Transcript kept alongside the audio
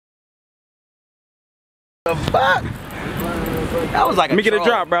the fuck? That was like Let me get a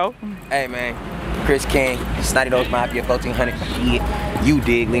drop, bro. Hey, man. Chris King, Snotty Nose Mafia, 1400 shit. You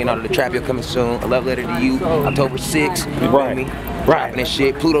dig, Leonardo the Trap, you're coming soon. A love letter to you, October 6th. You feel me? Right. And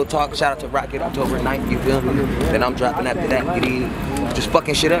shit. Pluto Talk, shout out to Rocket, October 9th, you feel me? Then I'm dropping after that. Just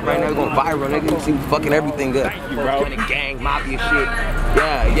fucking shit up right now. We're going viral, nigga. You see fucking everything good. Thank you, bro. Gang, Mafia shit.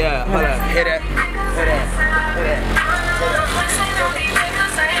 Yeah. Hold up. Hit that.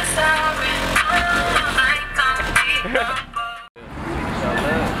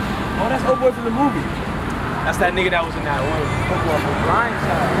 Oh, that's old boy from the movie. That's that nigga that was in that one. Blind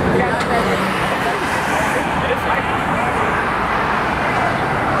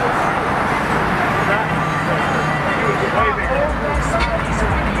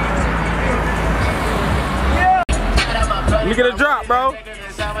Let me get a drop, bro.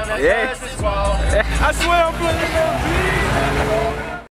 Yeah. I swear I'm playing that beat.